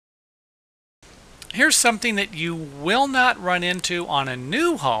Here's something that you will not run into on a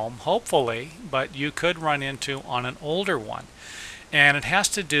new home, hopefully, but you could run into on an older one. And it has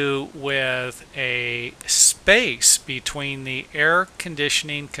to do with a space between the air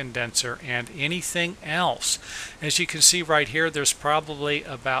conditioning condenser and anything else. As you can see right here, there's probably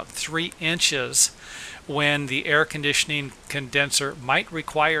about 3 inches when the air conditioning condenser might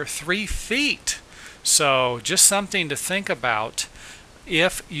require 3 feet. So just something to think about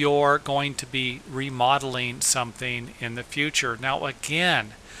if you're going to be remodeling something in the future. Now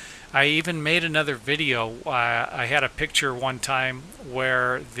again, I even made another video. I had a picture one time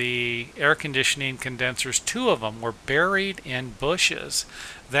where the air conditioning condensers, 2 of them, were buried in bushes.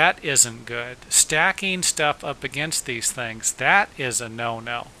 That isn't good. Stacking stuff up against these things, that is a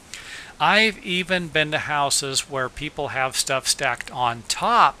no-no. I've even been to houses where people have stuff stacked on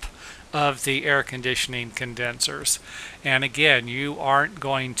top of the air conditioning condensers, and again, you aren't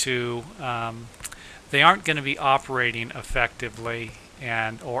going to they aren't going to be operating effectively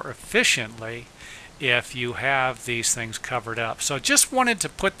and or efficiently if you have these things covered up. So just wanted to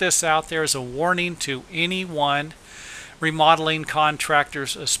put this out there as a warning to anyone, remodeling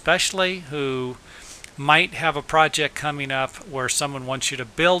contractors especially, who might have a project coming up where someone wants you to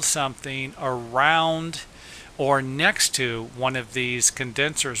build something around or next to one of these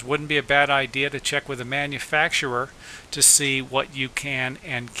condensers. Wouldn't be a bad idea to check with the manufacturer to see what you can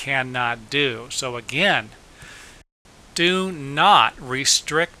and cannot do. So again, do not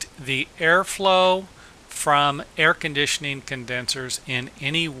restrict the airflow from air conditioning condensers in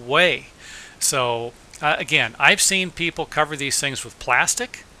any way. So again, I've seen people cover these things with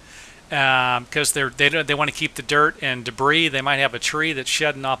plastic because they want to keep the dirt and debris. They might have a tree that's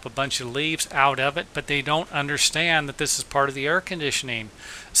shedding off a bunch of leaves out of it, but they don't understand that this is part of the air conditioning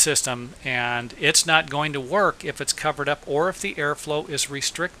system, and it's not going to work if it's covered up or if the airflow is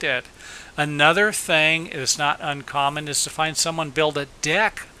restricted. Another thing that's not uncommon is to find someone build a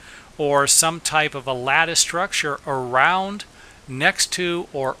deck or some type of a lattice structure around, next to,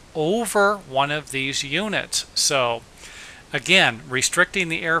 or over one of these units. So again, restricting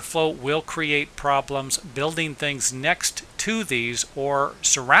the airflow will create problems. Building things next to these or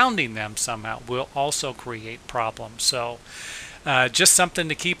surrounding them somehow will also create problems. So just something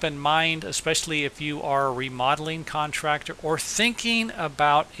to keep in mind, especially if you are a remodeling contractor or thinking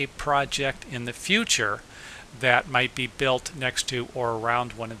about a project in the future that might be built next to or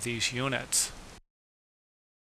around one of these units.